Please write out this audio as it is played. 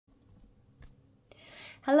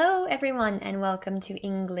Hello everyone and welcome to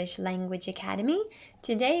English Language Academy.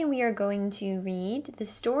 Today we are going to read the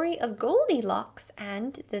story of Goldilocks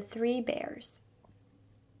and the Three Bears.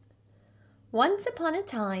 Once upon a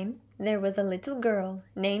time, there was a little girl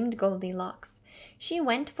named Goldilocks. She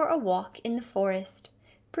went for a walk in the forest.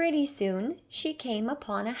 Pretty soon, she came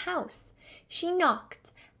upon a house. She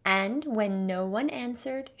knocked, and when no one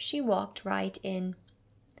answered, she walked right in.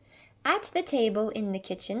 At the table in the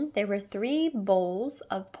kitchen, there were 3 bowls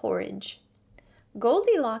of porridge.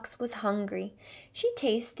 Goldilocks was hungry. She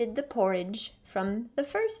tasted the porridge from the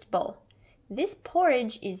first bowl. "This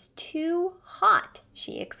porridge is too hot,"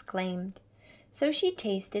 she exclaimed. So she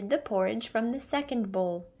tasted the porridge from the second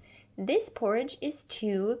bowl. "This porridge is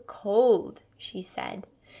too cold," she said.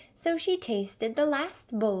 So she tasted the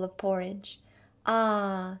last bowl of porridge.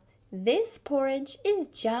 "Ah, this porridge is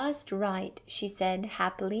just right," she said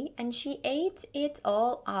happily, and she ate it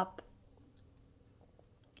all up.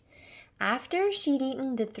 After she'd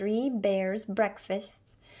eaten the 3 bears'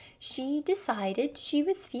 breakfasts, she decided she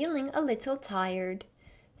was feeling a little tired.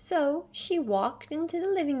 So she walked into the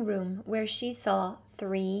living room where she saw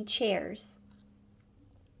 3 chairs.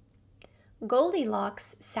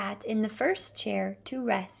 Goldilocks sat in the first chair to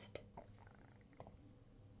rest.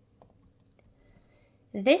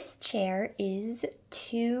 "This chair is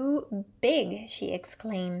too big," she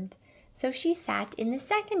exclaimed. So she sat in the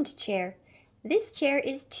second chair. "This chair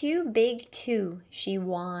is too big too," she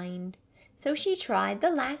whined. So she tried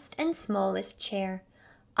the last and smallest chair.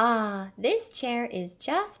 "Ah, this chair is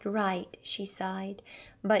just right," she sighed.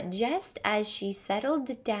 But just as she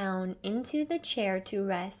settled down into the chair to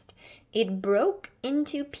rest, it broke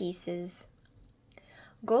into pieces.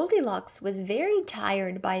 Goldilocks was very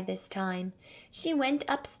tired by this time. She went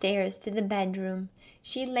upstairs to the bedroom.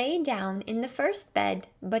 She lay down in the first bed,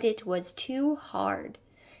 but it was too hard.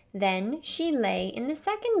 Then she lay in the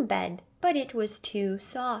second bed, but it was too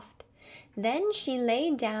soft. Then she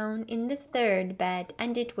lay down in the third bed,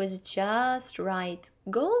 and it was just right.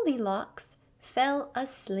 Goldilocks fell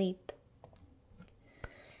asleep.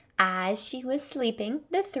 As she was sleeping,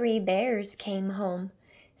 the 3 bears came home.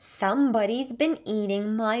 "Somebody's been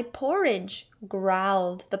eating my porridge,"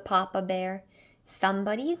 growled the Papa Bear.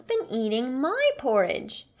 "Somebody's been eating my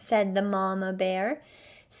porridge," said the Mama Bear.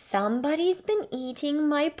 "Somebody's been eating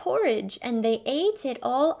my porridge, and they ate it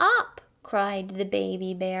all up," cried the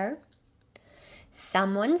Baby Bear.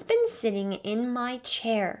 "Someone's been sitting in my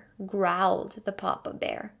chair," growled the Papa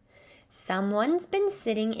Bear. "Someone's been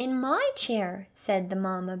sitting in my chair," said the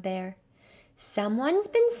Mama Bear. "Someone's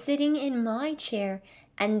been sitting in my chair,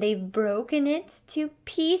 and they've broken it to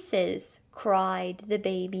pieces," cried the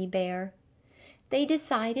Baby Bear. They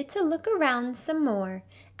decided to look around some more,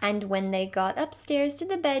 and when they got upstairs to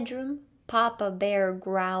the bedroom, Papa Bear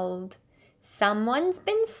growled, "Someone's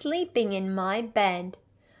been sleeping in my bed."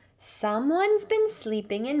 "Someone's been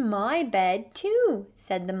sleeping in my bed too,"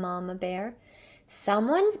 said the Mama Bear.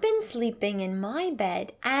 "Someone's been sleeping in my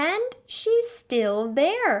bed, and she's still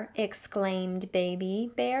there," exclaimed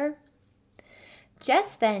Baby Bear.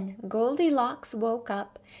 Just then Goldilocks woke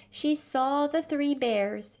up. She saw the 3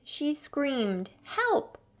 bears. She screamed,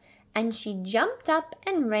 "Help!" and she jumped up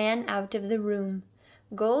and ran out of the room.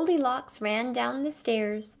 Goldilocks ran down the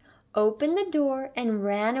stairs, opened the door, and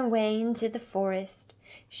ran away into the forest.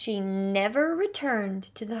 She never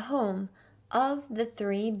returned to the home of the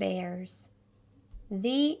 3 bears.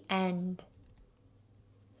 The end.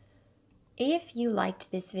 If you liked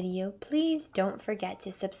this video, please don't forget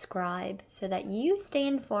to subscribe so that you stay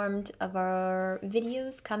informed of our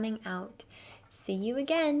videos coming out. See you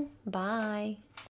again. Bye.